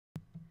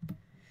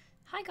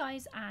Hi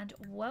guys, and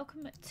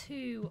welcome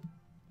to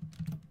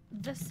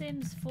The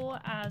Sims 4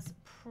 as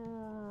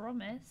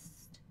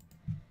promised.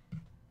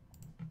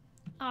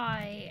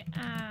 I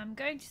am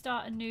going to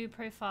start a new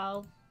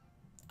profile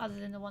other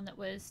than the one that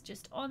was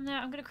just on there.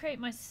 I'm going to create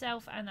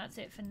myself and that's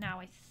it for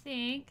now, I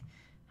think.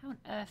 How on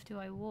earth do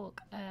I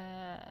walk?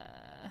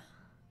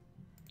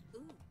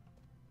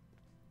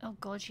 Oh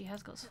god, she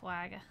has got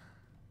swagger.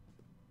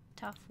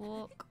 Tough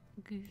walk,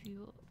 goofy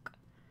walk.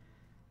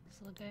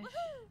 Sluggish,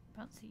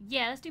 bouncy.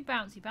 Yeah, let's do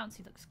bouncy.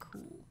 Bouncy looks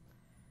cool.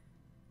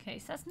 Okay,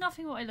 so that's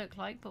nothing what I look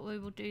like, but we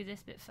will do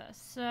this bit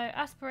first. So,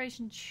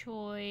 aspiration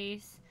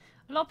choice.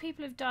 A lot of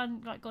people have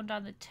done, like, gone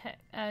down the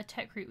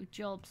tech route with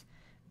jobs,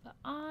 but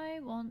I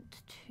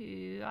want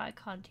to. I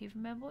can't even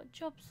remember what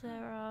jobs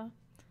there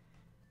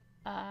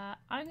are.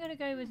 I'm gonna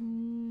go with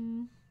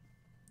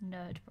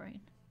nerd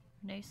brain,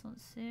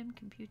 Renaissance sim,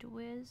 computer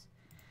whiz.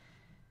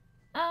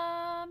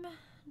 I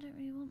don't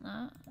really want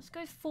that. Let's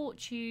go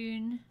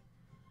fortune.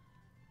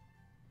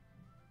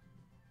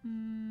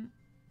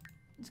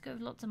 Let's go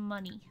with lots of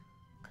money,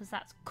 because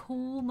that's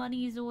cool.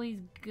 Money is always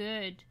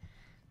good.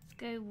 Let's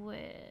go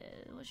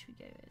with, what should we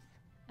go with?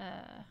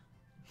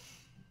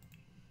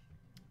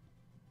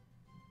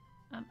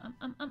 Let's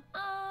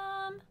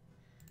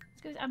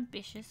go with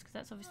ambitious, because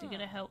that's obviously going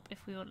to help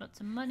if we want lots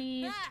of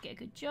money to get a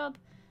good job.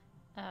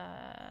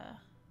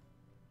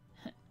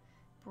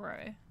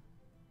 Bro.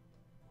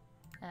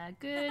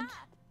 Good.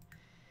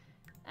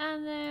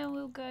 And then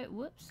we'll go,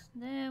 whoops,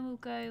 then we'll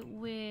go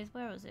with,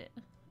 where was it?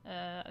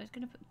 I was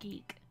going to put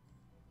geek,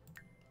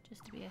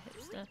 just to be a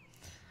hipster.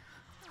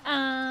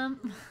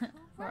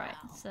 Right,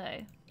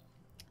 so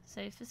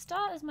for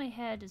starters, my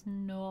hair does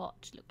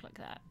not look like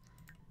that.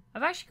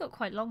 I've actually got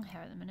quite long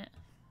hair at the minute.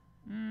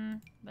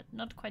 But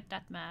not quite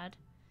that mad.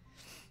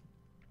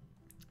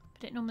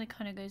 But it normally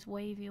kind of goes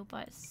wavy all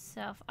by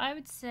itself. I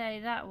would say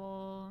that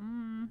will,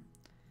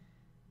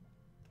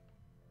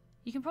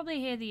 you can probably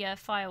hear the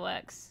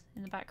fireworks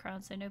in the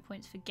background, so no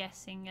points for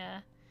guessing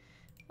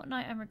what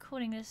night I'm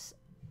recording this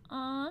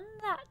on.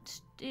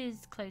 That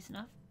is close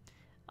enough.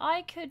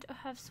 I could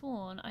have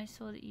sworn I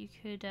saw that you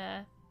could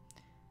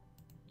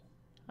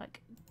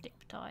like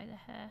dip dye the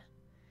hair,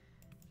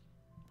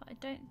 but I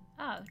don't.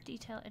 Oh,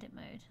 detail edit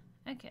mode.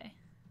 Okay.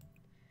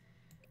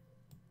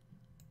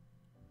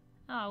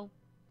 Oh,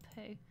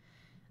 poo.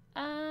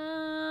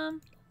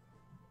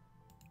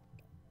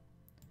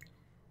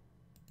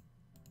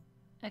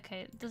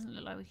 Okay, it doesn't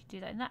look like we could do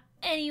that in that.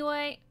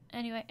 Anyway.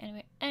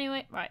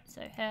 Right,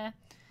 so hair.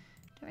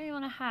 Don't really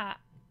want a hat.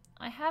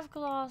 I have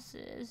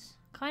glasses,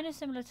 kind of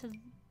similar to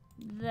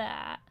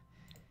that,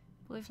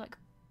 with like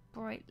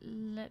bright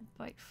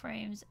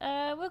frames.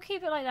 We'll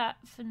keep it like that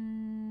for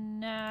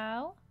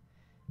now.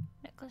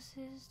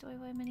 Necklaces. Do I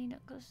wear many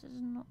necklaces?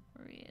 Not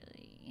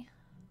really.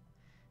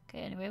 Okay,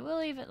 anyway, we'll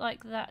leave it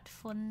like that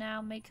for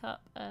now.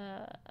 Makeup.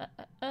 I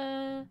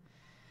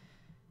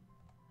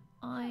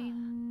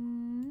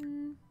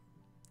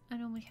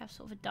normally have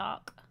sort of a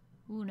dark.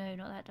 Ooh, no,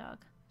 not that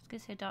dark. I was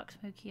gonna say dark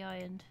smoky eye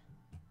and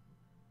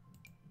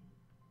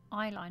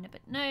eyeliner,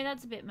 but no,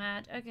 that's a bit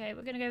mad. Okay,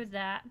 we're gonna go with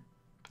that.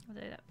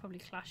 Although that probably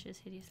clashes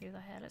hideously with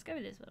our hair. Let's go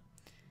with this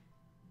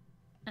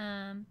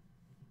one.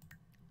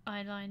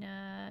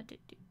 Eyeliner.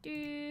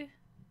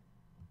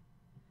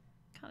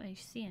 Can't really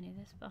see any of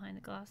this behind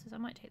the glasses. I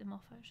might take them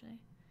off actually.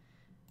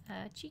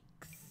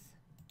 Cheeks.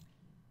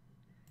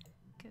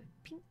 Go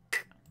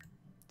pink.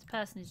 This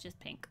person is just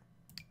pink.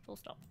 Full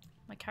stop.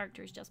 My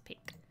character is just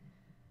pink.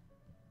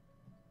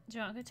 Do you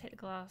know what? I'm going to take the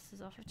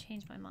glasses off. I've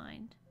changed my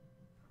mind.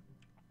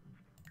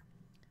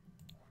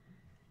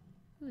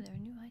 Ooh, there are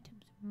new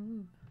items.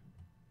 Ooh.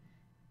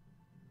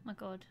 My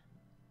god.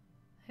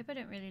 I hope I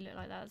don't really look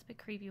like that. It's a bit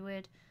creepy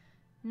weird.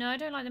 No, I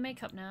don't like the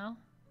makeup now.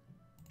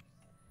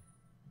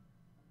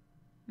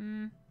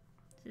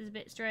 This is a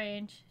bit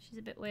strange. She's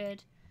a bit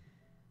weird.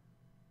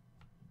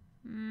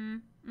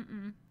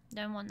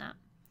 Don't want that.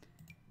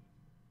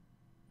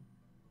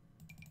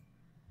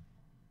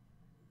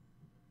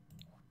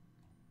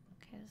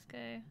 Okay, let's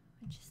go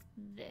with just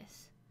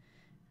this.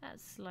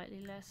 That's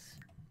slightly less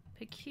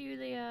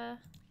peculiar.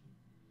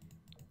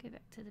 Go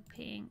back to the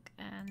pink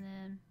and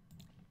then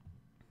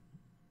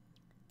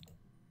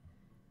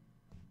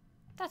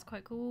that's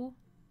quite cool.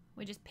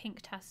 We're just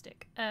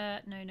pink-tastic.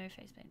 No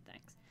face paint,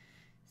 thanks.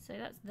 So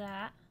that's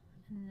that.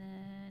 And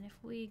then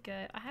if we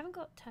go, I haven't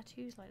got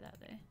tattoos like that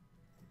though.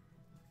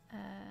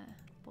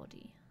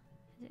 Body.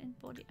 Is it in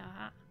body?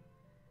 Aha.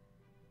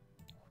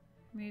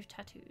 Remove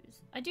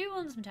tattoos. I do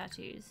want some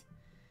tattoos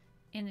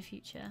in the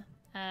future.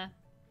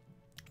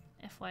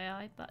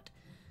 FYI, but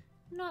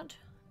not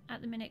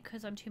at the minute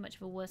because I'm too much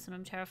of a wuss and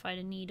I'm terrified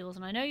of needles.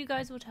 And I know you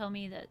guys will tell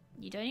me that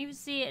you don't even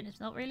see it and it's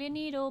not really a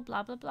needle,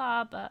 blah blah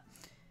blah, but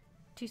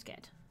too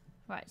scared.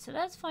 Right, so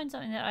let's find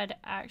something that I'd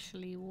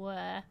actually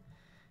wear.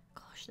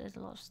 Gosh, there's a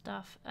lot of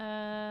stuff.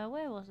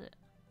 Where was it?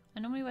 I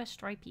normally wear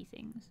stripy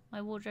things.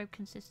 My wardrobe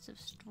consists of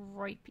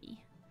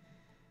stripy.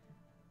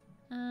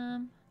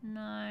 No.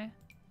 No.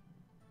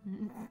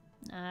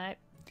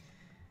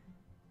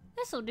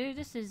 This'll do.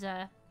 This is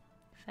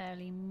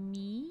fairly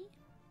me.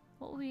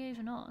 What were we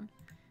even on?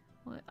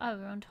 Oh,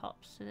 we're on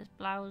tops. So there's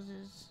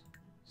blouses,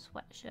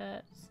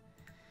 sweatshirts,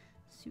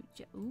 suit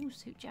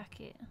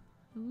jacket.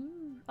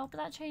 Ooh. Oh, but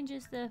that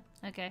changes the...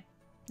 Okay.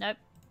 Nope.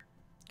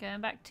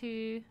 Going back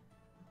to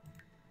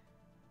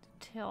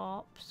the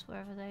tops,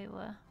 wherever they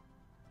were.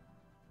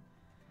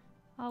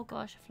 Oh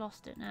gosh, I've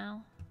lost it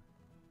now.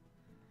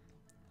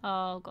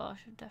 Oh gosh,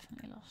 I've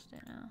definitely lost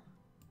it now.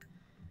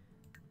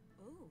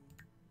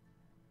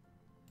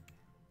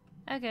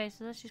 Okay,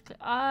 so let's just click...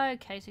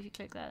 Okay, so if you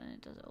click that, then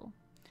it does it all.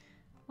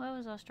 Where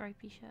was our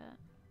stripy shirt?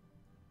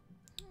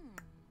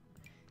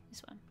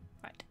 This one.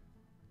 Right.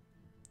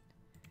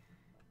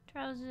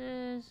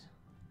 Trousers.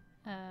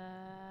 I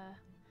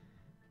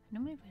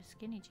normally wear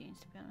skinny jeans,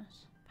 to be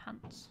honest.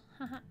 Pants.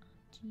 Haha.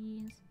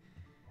 Jeans.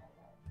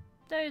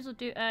 Those will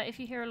do. If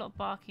you hear a lot of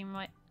barking,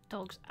 my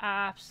dogs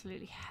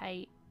absolutely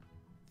hate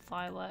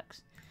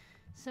fireworks.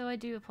 So I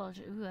do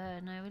apologise. Ooh,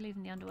 no, we're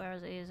leaving the underwear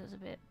as it is. That's a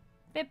bit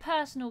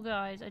personal,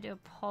 guys. I do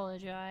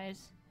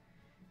apologise.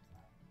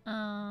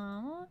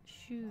 What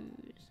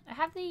shoes? I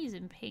have these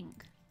in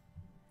pink.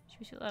 Should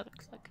we see what that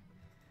looks like?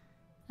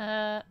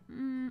 Do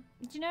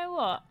you know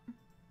what?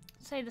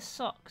 Say the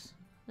socks.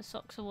 The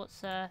socks are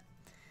what's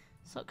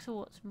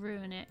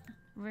ruining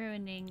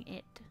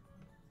it.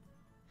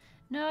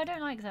 No, I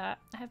don't like that.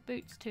 I have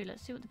boots too.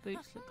 Let's see what the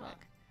boots look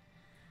like.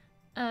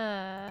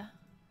 I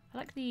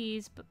like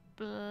these, but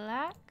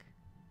black.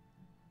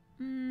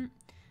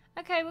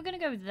 Okay, we're gonna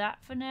go with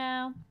that for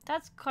now.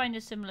 That's kind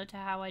of similar to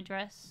how I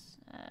dress,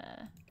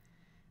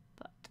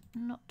 but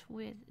not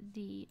with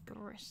the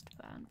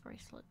wristband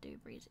bracelet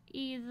doobies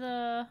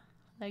either.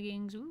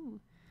 Leggings, ooh,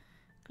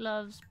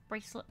 gloves,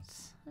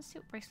 bracelets. Let's see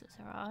what bracelets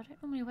there are. I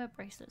don't normally wear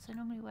bracelets. I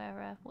normally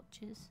wear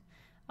watches.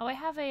 Oh, I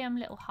have a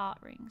little heart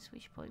ring, so we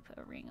should probably put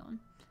a ring on.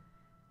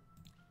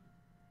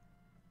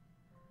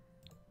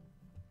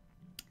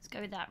 Let's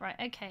go with that. Right,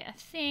 okay, I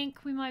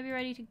think we might be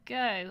ready to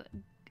go.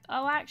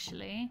 Oh,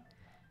 actually,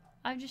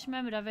 I've just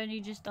remembered I've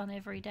only just done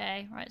every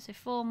day. Right, so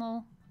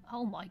formal.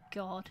 Oh my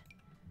god.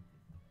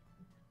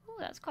 Oh,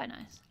 that's quite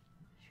nice.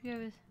 Should we go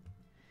with...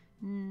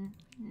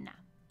 nah.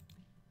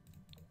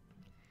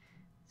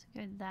 So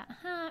go with that.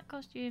 Hat,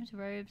 costumes,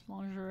 robes,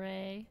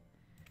 lingerie.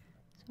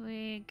 So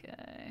we go...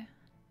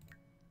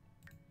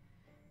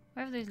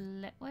 Where have those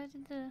where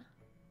did the...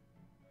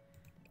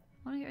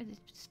 I want to get rid of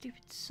these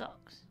stupid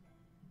socks.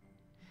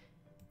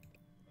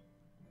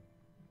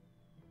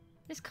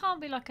 This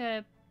can't be like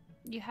a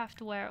you have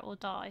to wear it or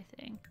die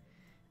thing.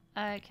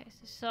 Okay,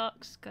 so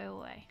socks, go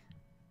away.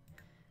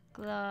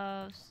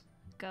 Gloves,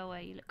 go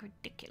away. You look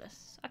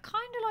ridiculous. I kind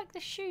of like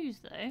the shoes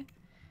though.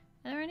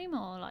 Are there any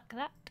more like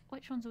that?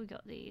 Which ones have we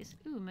got? These.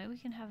 Ooh, maybe we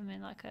can have them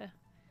in like a...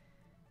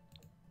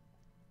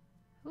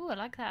 Ooh, I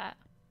like that.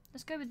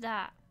 Let's go with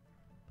that.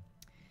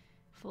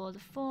 For the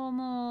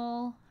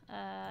formal,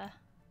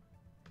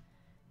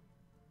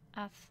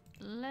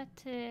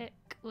 athletic,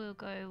 we'll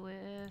go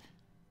with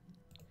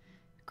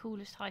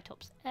coolest high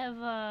tops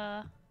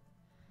ever.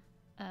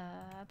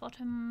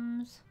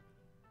 Bottoms.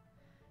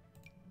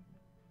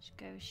 Let's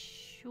go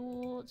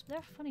shorts. They're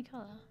a funny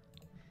colour.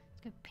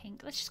 Let's go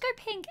pink. Let's just go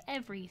pink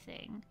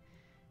everything.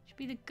 Should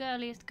be the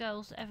girliest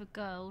girls that ever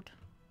girled.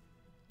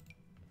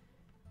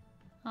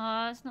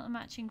 Ah, it's not the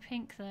matching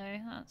pink though.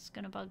 That's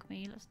gonna bug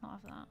me. Let's not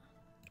have that.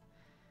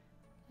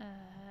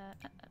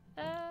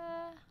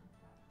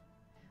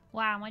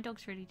 Wow, my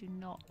dogs really do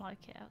not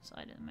like it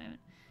outside at the moment.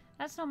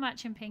 That's not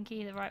matching pink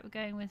either, right? We're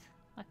going with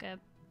like a...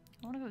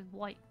 I want to go with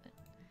white, but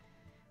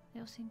they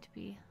all seem to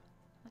be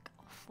like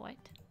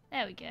off-white.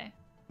 There we go.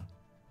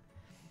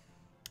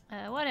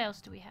 What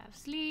else do we have?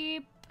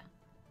 Sleep.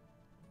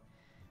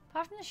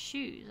 Apart from the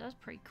shoes, that's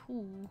pretty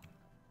cool.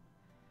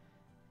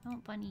 I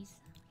want bunnies.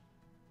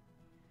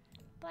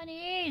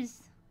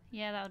 Bunnies!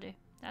 Yeah, that'll do.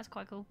 That's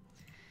quite cool.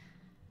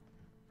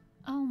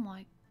 Oh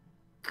my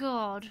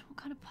god, what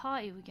kind of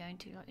party are we going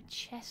to? Like a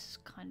chess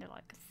kind of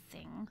like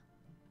thing.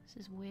 This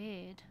is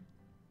weird.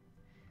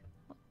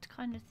 What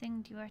kind of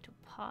thing do you wear to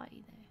a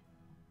party though?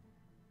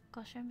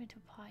 Gosh, I haven't been to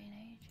a party in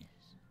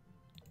ages.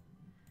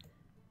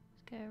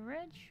 Let's go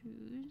red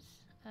shoes.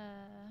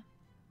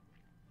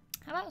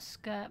 How about a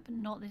skirt, but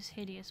not this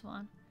hideous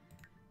one?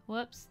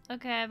 Whoops.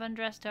 Okay, I've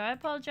undressed her. I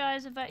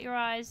apologise, avert your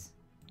eyes.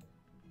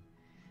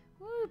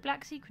 Woo,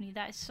 black sequiny.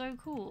 That is so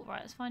cool.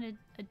 Right, let's find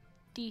a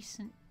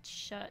decent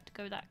shirt to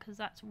go with that because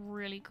that's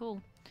really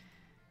cool.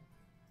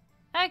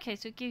 Okay,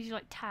 so it gives you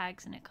like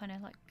tags and it kind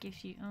of like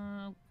gives you,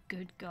 oh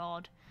good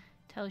god,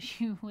 tells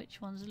you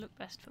which ones look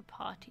best for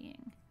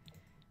partying.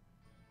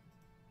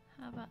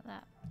 How about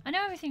that? I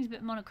know everything's a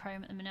bit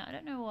monochrome at the minute. I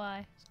don't know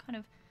why. It's kind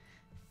of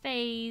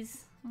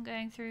phase I'm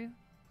going through,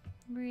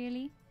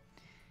 really.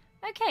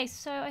 Okay,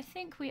 so I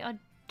think we are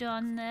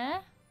done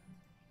there.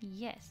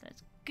 Yes,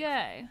 let's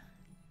go.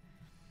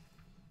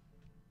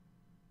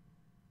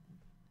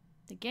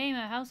 The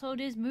gamer household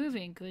is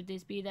moving. Could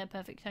this be their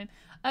perfect home?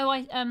 Oh,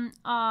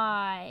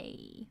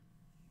 I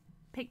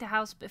picked a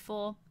house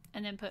before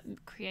and then put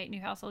create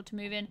new household to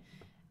move in.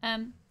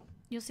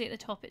 You'll see at the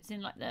top it's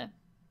in like the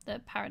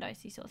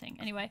paradisey sort of thing.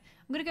 Anyway,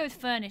 I'm gonna go with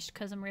furnished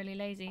because I'm really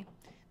lazy.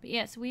 But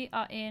yeah, so we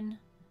are in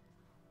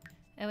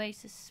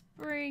Oasis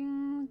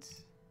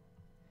Springs.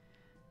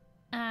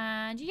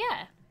 And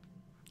yeah,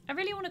 I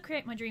really want to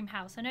create my dream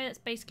house. I know that's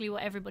basically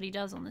what everybody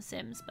does on The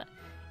Sims, but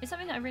it's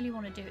something that I really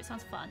want to do. It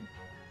sounds fun.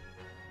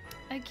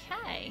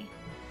 Okay.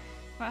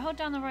 Right, hold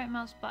down the right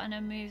mouse button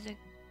and move the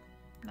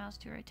mouse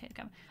to rotate the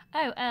camera.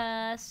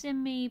 Oh,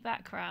 sim me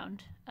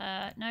background.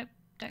 Nope,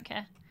 don't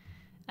care.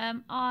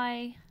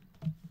 Oh,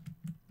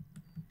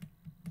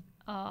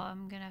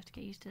 I'm gonna have to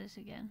get used to this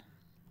again.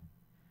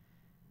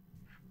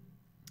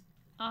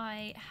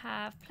 I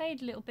have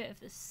played a little bit of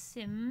The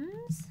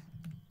Sims,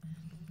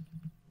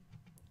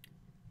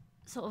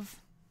 sort of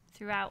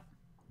throughout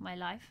my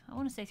life. I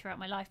want to say throughout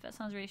my life, but that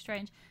sounds really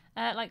strange.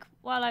 Like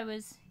while I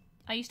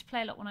used to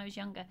play a lot when I was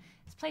younger.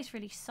 This place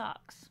really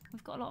sucks.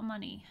 We've got a lot of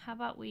money. How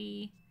about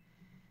we...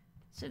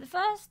 So the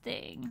first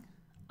thing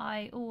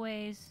I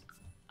always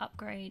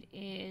upgrade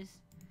is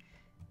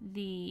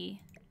the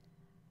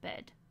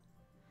bed.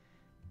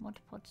 Mod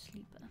pod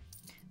sleeper.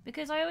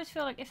 Because I always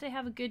feel like if they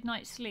have a good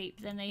night's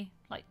sleep, then they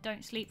like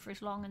don't sleep for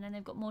as long and then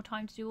they've got more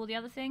time to do all the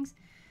other things.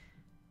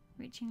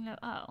 Reaching low...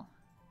 Oh.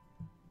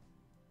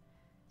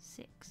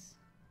 6.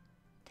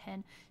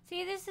 10.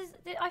 See, this is...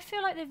 I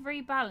feel like they've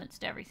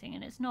rebalanced everything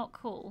and it's not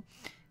cool.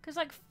 Because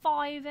like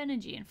 5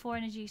 energy and 4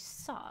 energy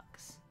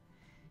sucks.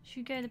 Should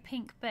we go the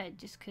pink bed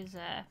just because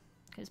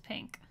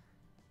pink?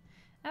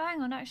 Oh,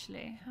 hang on,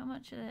 actually. How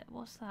much is it?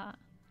 What's that?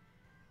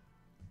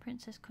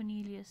 Princess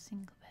Cornelia's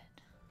single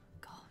bed.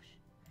 Gosh.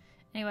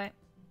 Anyway.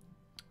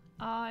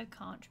 I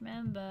can't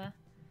remember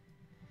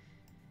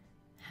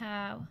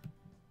how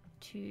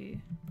to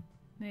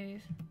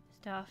move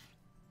stuff.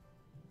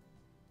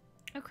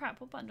 Oh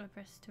crap, what button do I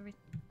press to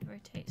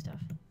rotate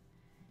stuff?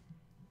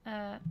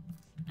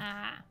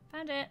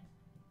 Found it.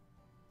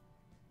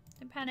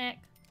 Don't panic.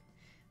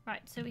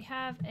 Right, so we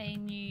have a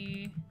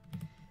new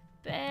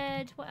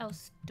bed. What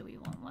else do we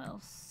want? What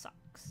else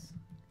sucks?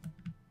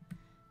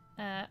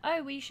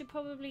 Oh, we should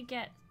probably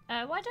get...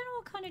 well, I don't know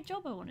what kind of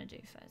job I want to do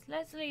first.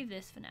 Let's leave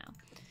this for now.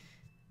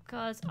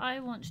 Because I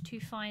want to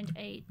find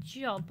a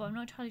job, but I'm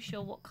not entirely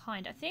sure what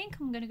kind. I think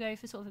I'm going to go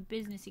for sort of a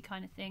businessy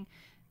kind of thing.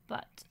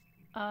 But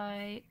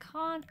I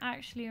can't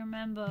actually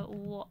remember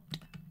what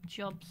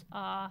jobs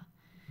are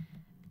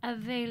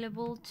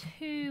available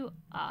to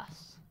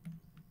us.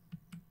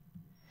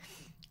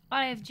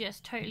 I have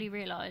just totally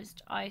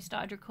realised I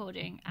started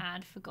recording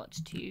and forgot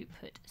to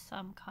put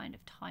some kind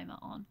of timer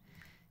on.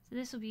 So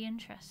this will be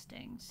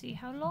interesting. See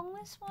how long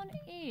this one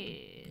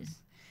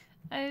is.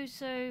 Oh,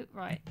 so,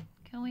 right.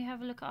 Can we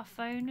have a look at our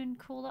phone and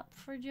call up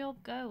for a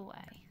job? Go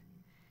away.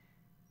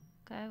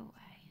 Go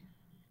away.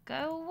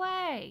 Go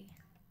away!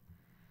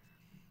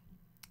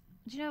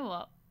 Do you know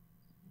what?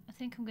 I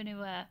think I'm going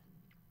to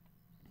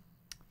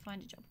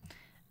find a job.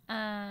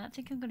 I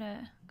think I'm going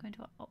to go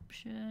into our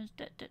options.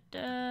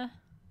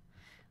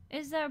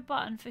 Is there a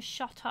button for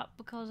shut up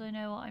because I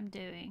know what I'm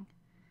doing?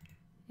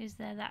 Is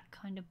there that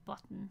kind of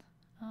button?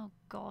 Oh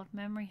god,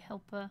 memory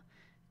helper,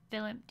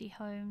 fill empty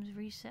homes,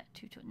 reset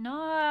tutorial.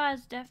 No,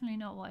 that's definitely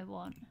not what I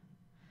want.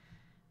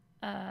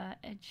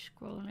 Edge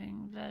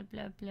scrolling, blah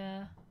blah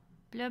blah.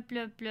 Blah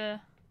blah blah.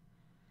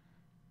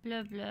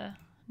 Blah blah.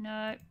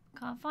 No,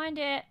 can't find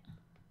it.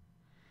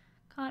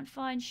 Can't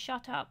find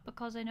shut up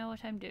because I know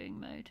what I'm doing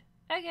mode.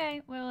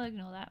 Okay, we'll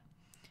ignore that.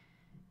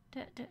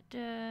 Da da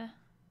da.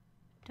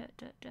 Da,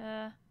 da,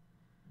 da.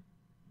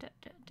 Da,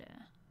 da,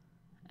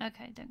 da.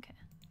 Okay, don't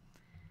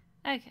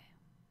care. Okay.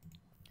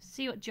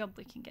 See what job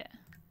we can get.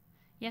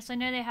 Yes, I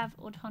know they have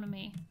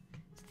autonomy.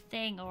 It's a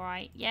thing,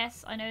 alright.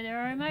 Yes, I know there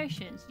are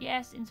emotions.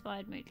 Yes,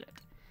 inspired mood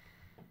look.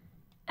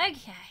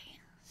 Okay,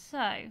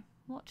 so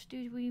what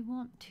do we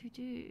want to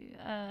do?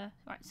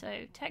 Right,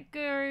 so tech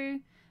guru.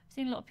 I've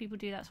seen a lot of people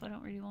do that, so I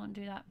don't really want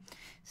to do that.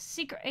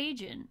 Secret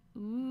agent.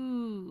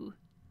 Ooh.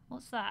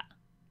 What's that?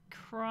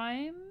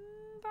 Crime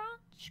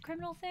branch?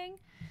 Criminal thing?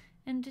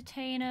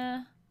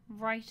 Entertainer.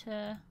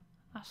 Writer.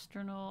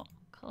 Astronaut.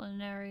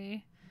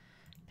 Culinary.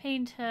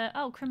 Painter.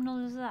 Oh,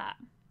 criminal is that.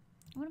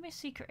 I want to be a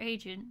secret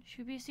agent. Should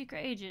we be a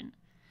secret agent?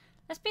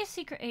 Let's be a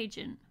secret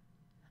agent.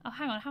 Oh,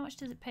 hang on. How much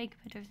does it pay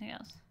compared to everything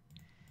else?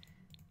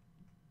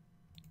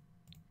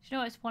 Do you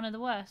know what? It's one of the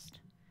worst.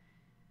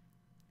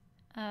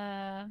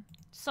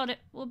 Sod it.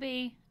 We'll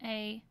be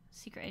a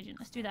secret agent.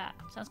 Let's do that.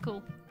 Sounds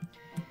cool.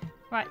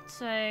 Right,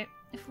 so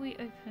if we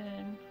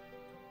open...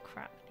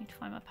 Crap, I need to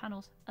find my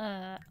panels.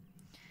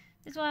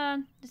 This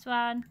one.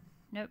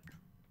 Nope.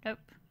 Nope.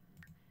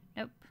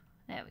 Nope.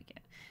 There we go.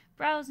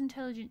 Browse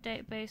intelligent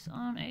database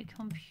on a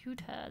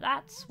computer.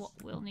 That's what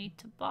we'll need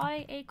to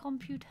buy, a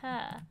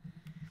computer.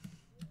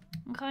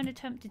 I'm kind of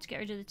tempted to get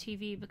rid of the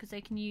TV because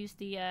they can use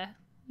the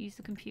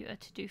computer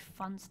to do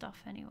fun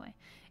stuff anyway.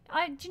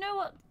 Do you know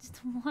what? It's the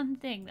one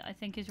thing that I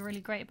think is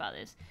really great about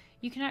this.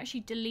 You can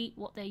actually delete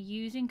what they're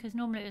using because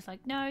normally it's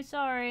like, no,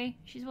 sorry,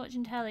 she's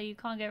watching telly, you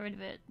can't get rid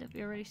of it. That'd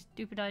be a really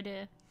stupid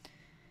idea.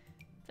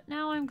 But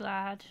now I'm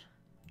glad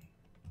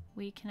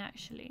we can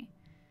actually...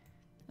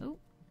 Oh.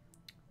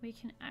 We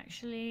can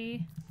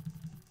actually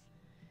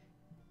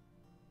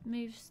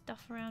move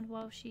stuff around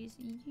while she's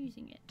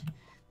using it.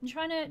 I'm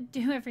trying to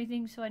do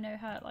everything so I know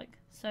how, like,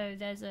 so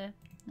there's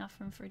enough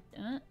room for,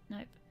 nope.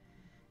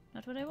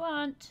 Not what I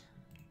want.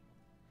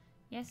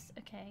 Yes,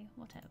 okay,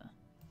 whatever.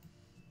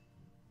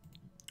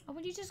 Oh,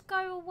 will you just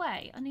go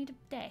away? I need a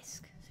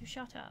desk, so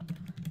shut up.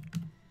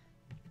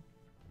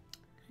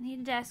 I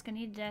need a desk, I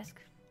need a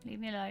desk. Leave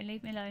me alone,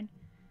 leave me alone.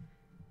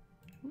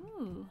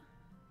 Ooh.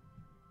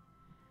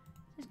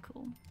 This is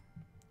cool.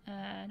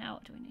 Now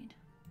what do we need?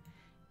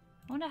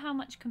 I wonder how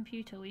much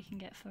computer we can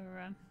get for,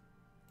 okay,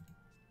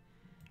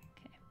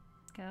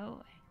 go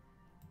away.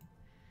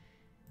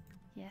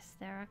 Yes,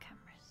 there are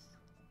cameras.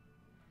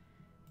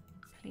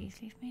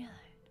 Please leave me alone.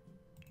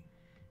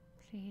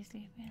 Please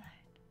leave me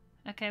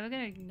alone. Okay, we're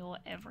going to ignore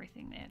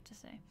everything they have to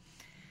say.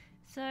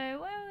 So, where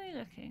are we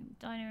looking?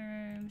 Dining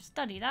room,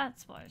 study,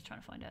 that's what I was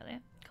trying to find earlier.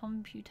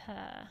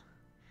 Computer.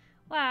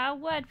 Wow,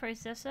 word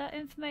processor,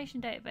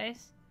 information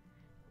database.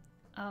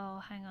 Oh,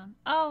 hang on.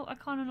 Oh, I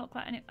can't unlock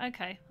that anyway.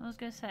 Okay, I was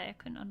going to say I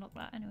couldn't unlock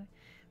that anyway.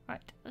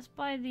 Right, let's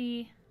buy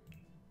the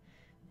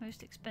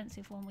most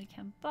expensive one we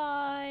can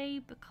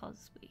buy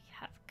because we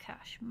have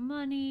cash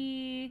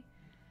money.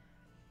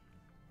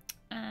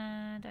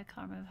 And I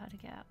can't remember how to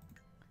get out.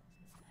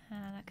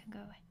 And that can go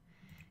away.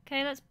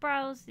 Okay, let's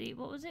browse the,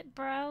 what was it?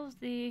 Browse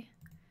the,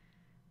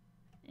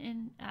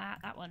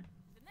 that one.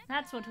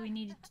 That's what we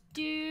needed to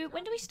do.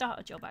 When do we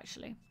start a job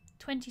actually?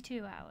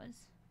 22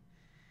 hours.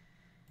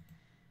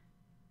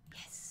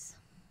 Yes.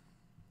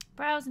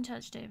 Browse and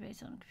touch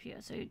database on a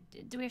computer. So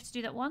do we have to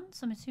do that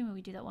once? I'm assuming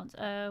we do that once.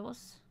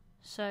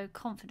 So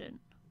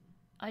confident.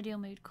 Ideal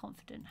mood,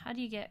 confident. How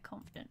do you get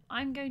confident?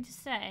 I'm going to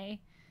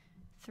say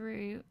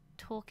through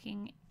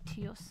talking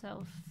to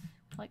yourself,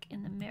 like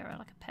in the mirror,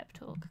 like a pep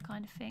talk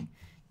kind of thing.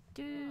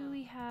 Do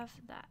we have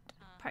that?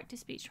 Practice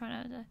speech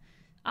trying to...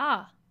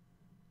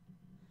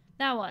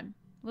 that one.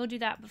 We'll do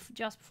that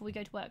just before we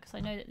go to work because I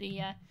know that the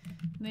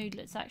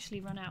moodlets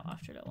actually run out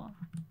after a little while.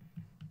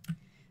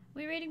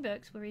 We're reading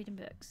books. We're reading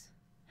books.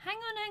 Hang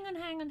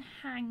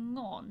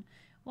on.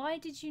 Why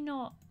did you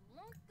not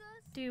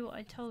do what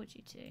I told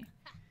you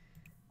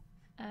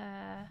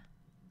to?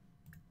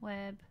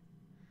 Web.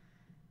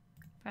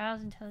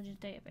 Browse intelligence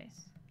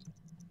database.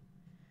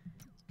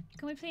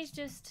 Can we please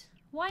just...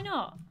 Why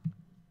not?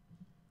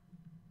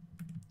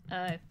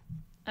 Oh,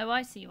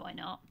 I see why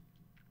not.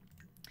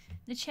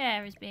 The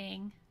chair is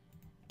being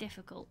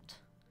difficult.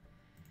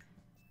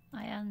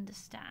 I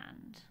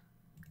understand.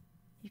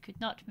 You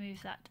could not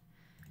move that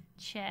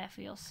chair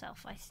for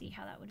yourself. I see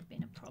how that would have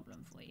been a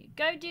problem for you.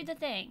 Go do the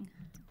thing.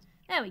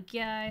 There we go.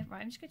 Right,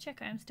 I'm just going to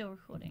check I'm still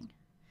recording.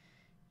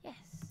 Yes,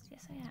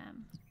 I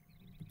am.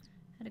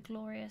 Had a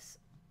glorious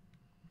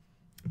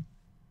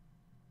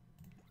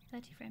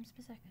 30 frames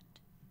per second.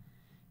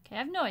 Okay,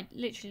 I've no idea,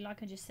 literally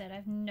like I just said, I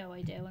have no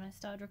idea when I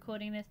started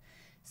recording this.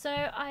 So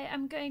I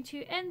am going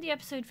to end the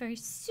episode very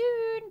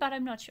soon, but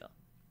I'm not sure.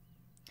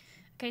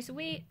 Okay, so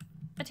I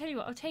tell you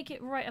what, I'll take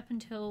it right up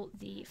until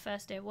the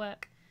first day of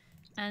work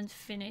and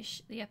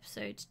finish the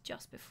episode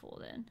just before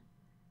then.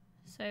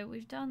 So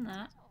we've done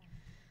that.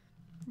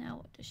 Now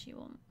what does she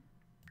want?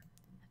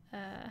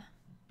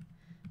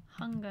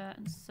 Hunger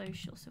and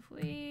social. So if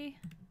we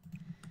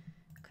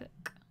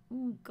cook.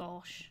 Oh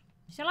gosh.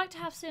 So I like to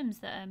have Sims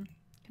that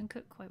can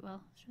cook quite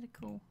well. It's really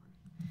cool.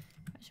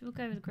 Right, so we'll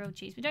go with grilled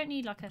cheese. We don't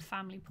need like a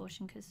family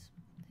portion because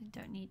they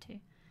don't need to.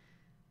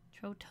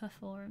 Troll tough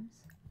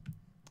forums.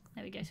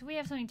 There we go. So we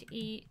have something to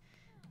eat,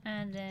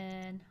 and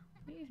then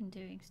what are we even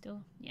doing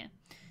still? Yeah.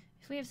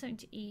 If we have something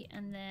to eat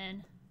and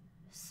then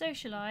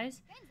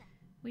socialize,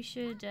 we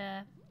should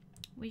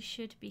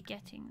be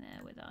getting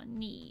there with our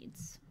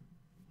needs.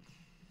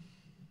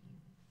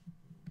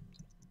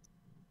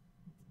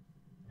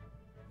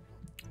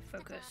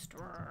 Focused.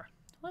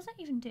 What does that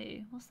even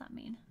do? What's that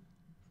mean?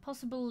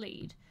 Possible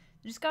lead.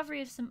 The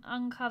discovery of some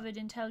uncovered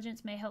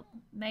intelligence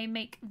may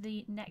make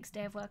the next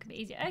day of work a bit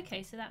easier.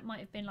 Okay, so that might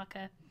have been like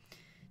a...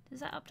 Does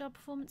that up our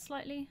performance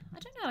slightly? I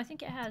don't know. I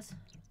think it has.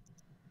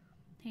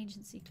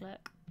 Agency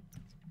clerk.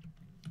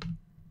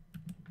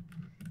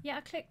 Yeah,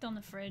 I clicked on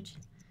the fridge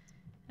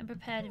and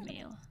prepared a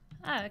meal.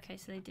 Oh, okay,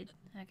 so they did.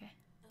 Okay.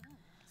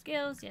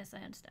 Skills. Yes, I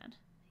understand.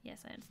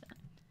 Yes, I understand.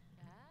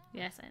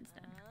 Yes, I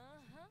understand.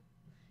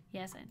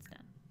 Yes, I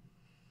understand.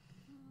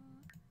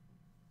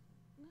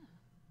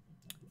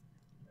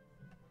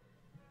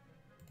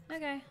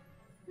 Okay.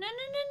 No,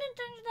 don't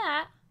do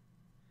that.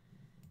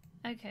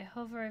 Okay,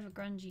 hover over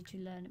grungy to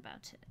learn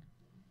about it.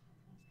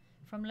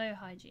 From low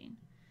hygiene.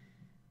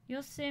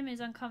 Your sim is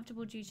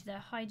uncomfortable due to their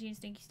hygiene.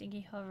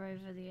 Stinky. Hover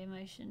over the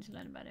emotion to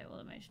learn about it. All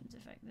emotions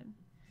affect them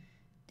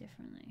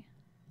differently.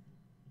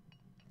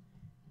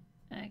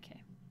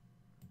 Okay.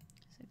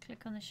 So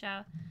click on the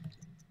shower.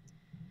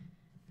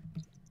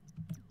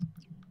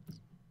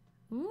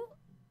 Ooh.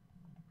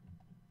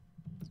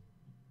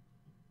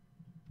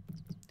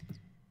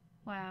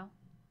 Wow.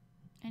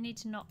 I need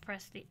to not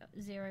press the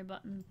 0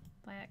 button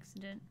by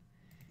accident.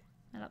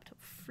 My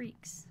laptop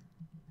freaks.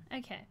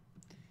 Okay.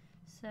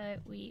 So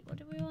what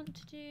do we want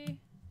to do?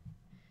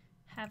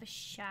 Have a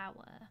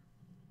shower.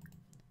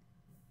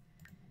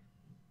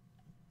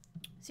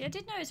 See, I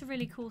did notice a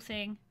really cool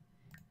thing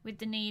with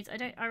the needs.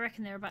 I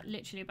reckon they're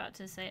literally about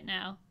to say it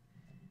now.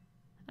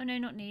 Oh no,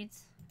 not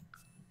needs.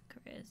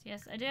 Careers.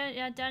 Yes, I did.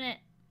 Yeah, done it.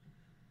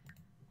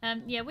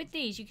 Yeah, with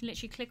these you can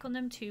literally click on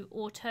them to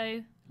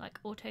auto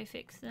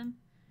fix them.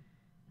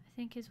 I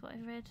think is what I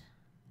read.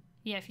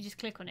 Yeah, if you just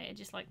click on it, it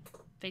just like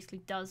basically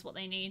does what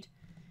they need.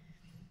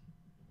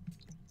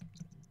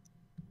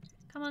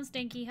 Come on,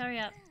 Stinky, hurry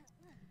up.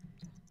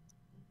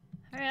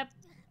 Hurry up.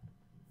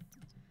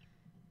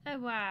 Oh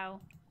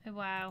wow. Oh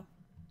wow.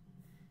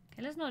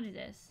 Okay, let's not do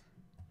this.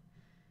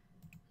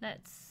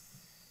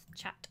 Let's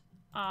chat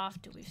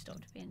after we've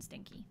stopped being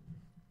stinky.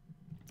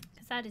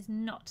 Because that is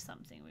not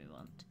something we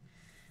want.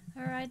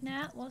 Alright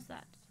now, what's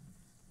that?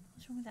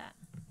 What's wrong with that?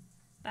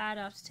 Bad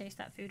aftertaste,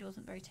 that food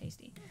wasn't very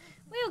tasty.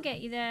 We'll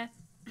get you there.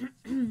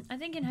 I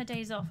think in her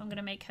days off I'm going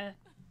to make her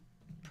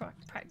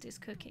practice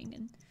cooking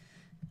and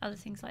other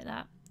things like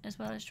that, as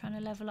well as trying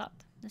to level up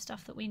the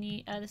stuff that we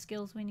need, the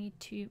skills we need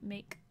to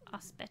make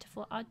us better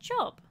for our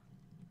job.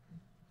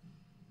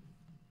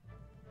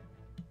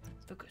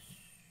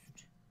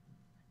 Focused.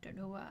 Don't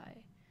know why.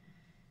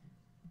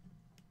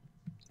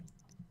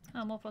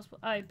 Oh, more possible.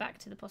 Oh, back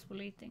to the possible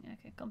lead thing.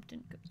 Okay,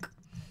 competent cook.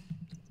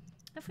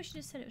 I thought she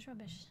just said it was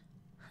rubbish.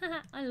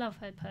 I love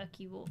her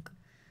perky walk.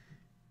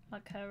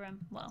 Like her,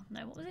 well,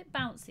 no, what was it?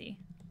 Bouncy.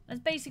 That's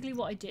basically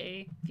what I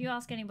do. If you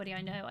ask anybody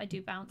I know, I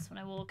do bounce when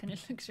I walk and it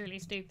looks really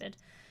stupid.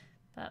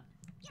 But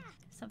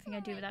it's something I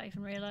do without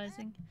even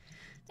realising.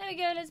 There we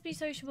go, let's be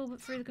sociable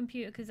but through the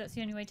computer because that's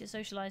the only way to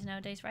socialise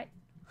nowadays, right?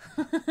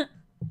 Let's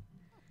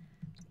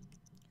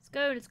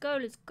go, let's go,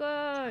 let's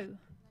go!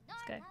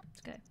 Let's go,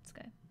 let's go, let's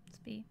go. Let's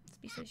be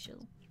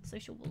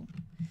sociable.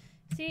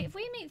 See, if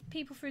we meet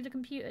people through the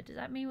computer, does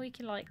that mean we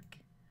can like...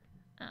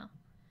 Oh.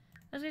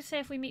 I was going to say,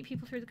 if we meet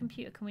people through the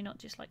computer, can we not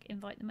just like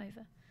invite them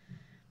over?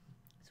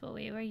 That's what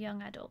we're a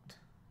young adult.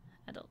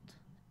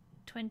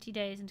 20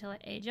 days until I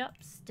age up.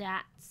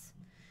 Stats.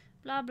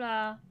 Blah,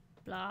 blah,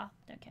 blah.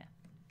 Don't care.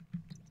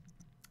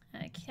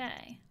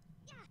 Okay.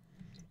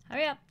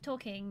 Hurry up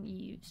talking,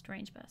 you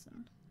strange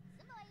person.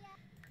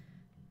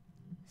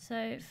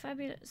 So,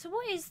 fabulous. So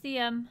what is the,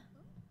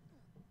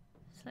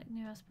 select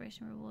new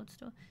aspiration reward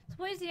store. So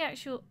what is the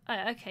actual,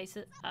 oh, okay,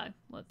 so, oh,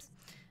 whoops.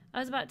 I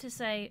was about to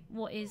say,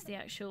 what is the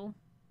actual,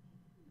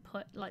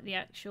 like the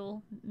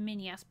actual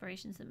mini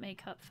aspirations that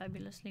make up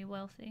fabulously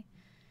wealthy?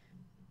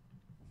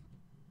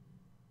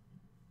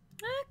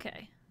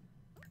 Okay.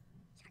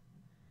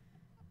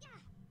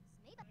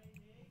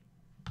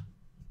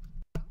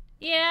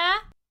 Yeah?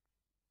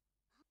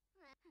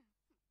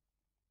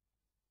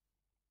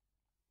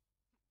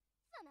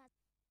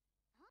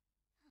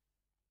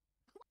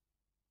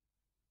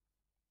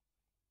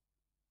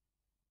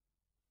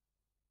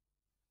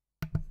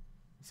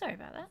 Sorry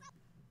about that.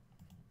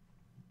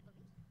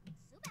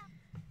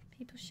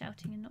 People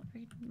shouting and not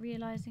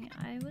realising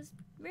I was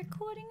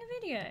recording a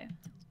video.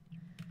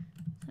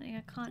 Something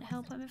I can't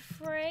help, I'm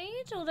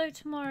afraid. Although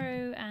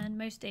tomorrow and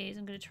most days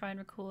I'm going to try and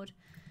record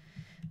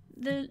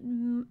the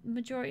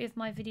majority of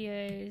my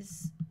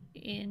videos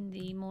in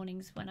the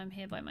mornings when I'm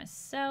here by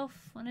myself,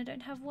 when I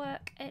don't have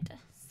work,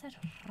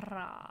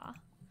 etc.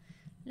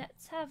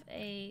 Let's have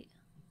a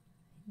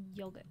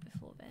yogurt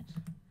before bed.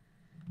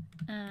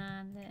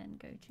 And then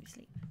go to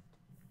sleep.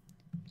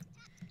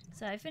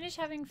 So I finished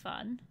having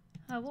fun.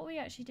 Oh, what were we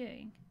actually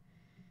doing?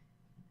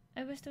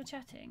 Oh, we're still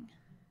chatting.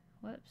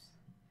 Whoops.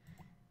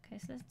 Okay,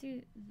 so let's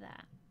do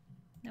that.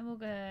 Then we'll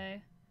go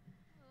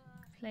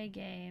play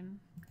game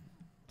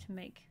to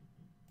make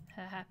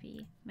her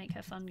happy, make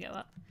her fun go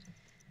up.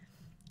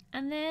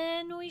 And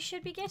then we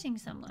should be getting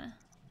somewhere.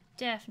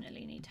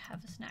 Definitely need to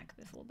have a snack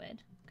before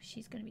bed because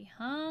she's going to be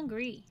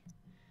hungry.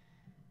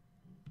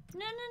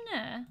 No.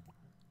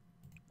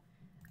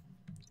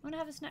 I want to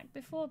have a snack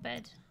before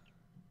bed.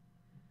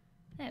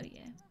 There we go.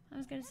 I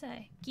was going to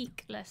say,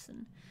 geek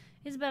lesson.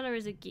 Isabella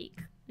is a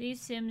geek.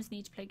 These Sims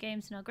need to play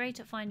games and are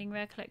great at finding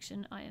rare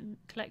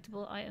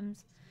collectible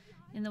items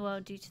in the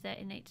world due to their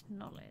innate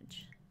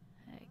knowledge.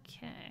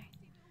 Okay.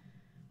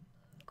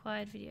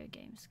 Acquired video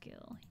game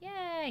skill. Yay!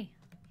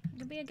 I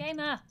can be a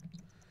gamer!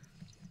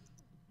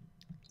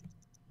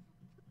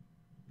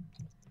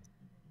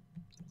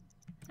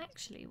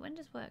 Actually, when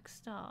does work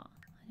start?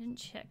 I didn't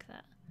check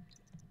that.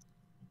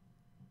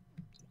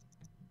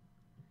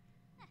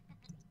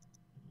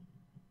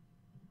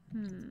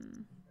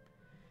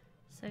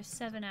 So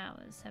 7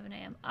 hours, 7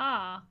 AM.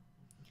 Ah!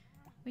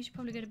 We should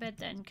probably go to bed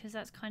then, because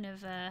that's kind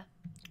of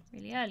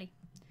really early.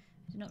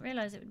 I did not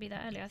realise it would be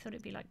that early. I thought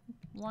it'd be like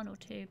 1 or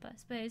 2, but I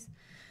suppose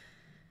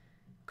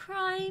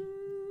crime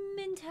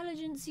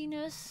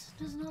intelligenciness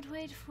does not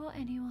wait for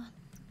anyone.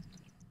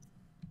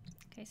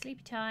 Okay,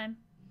 sleepy time.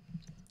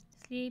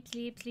 Sleep,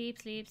 sleep,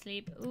 sleep, sleep,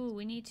 sleep. Ooh,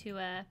 we need to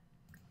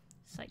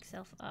psych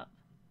self up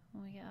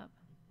when we get up.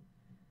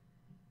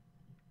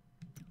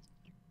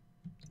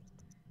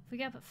 If we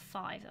get up at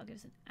 5, that'll give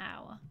us an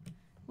hour.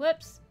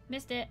 Whoops,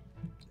 missed it.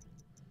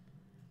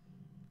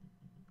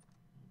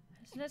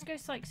 So let's go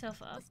psych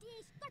self up.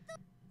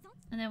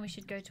 And then we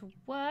should go to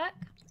work.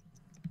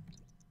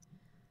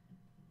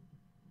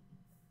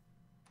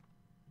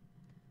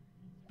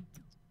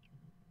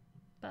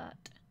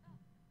 but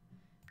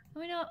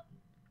we're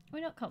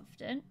not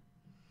confident.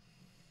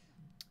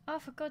 Oh,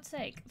 for God's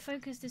sake,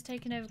 focused is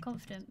taking over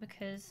confident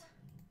because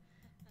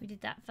we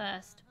did that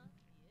first.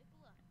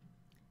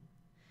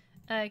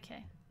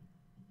 Okay.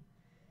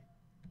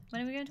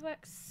 When are we going to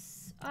work?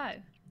 Oh.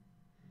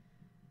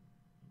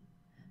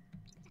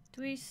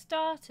 Do we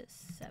start at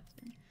 7?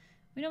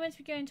 We're not meant to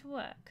be going to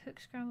work. Cook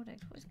scrambled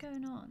eggs. What is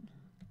going on?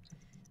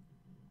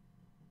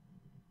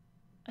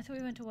 I thought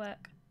we went to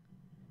work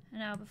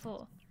an hour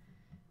before.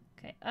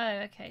 Okay. Oh,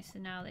 okay. So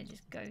now they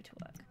just go to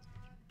work.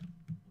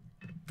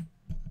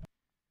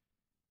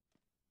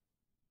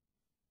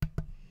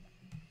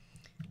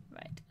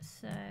 Right.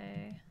 So...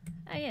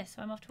 oh, yeah.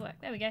 So I'm off to work.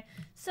 There we go.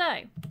 So,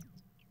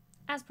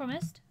 as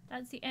promised,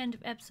 that's the end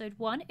of episode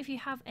 1. If you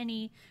have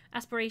any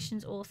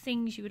aspirations or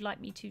things you would like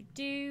me to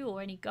do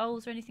or any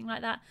goals or anything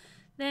like that,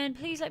 then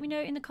please let me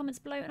know in the comments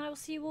below and I will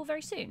see you all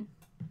very soon.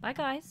 Bye,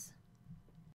 guys.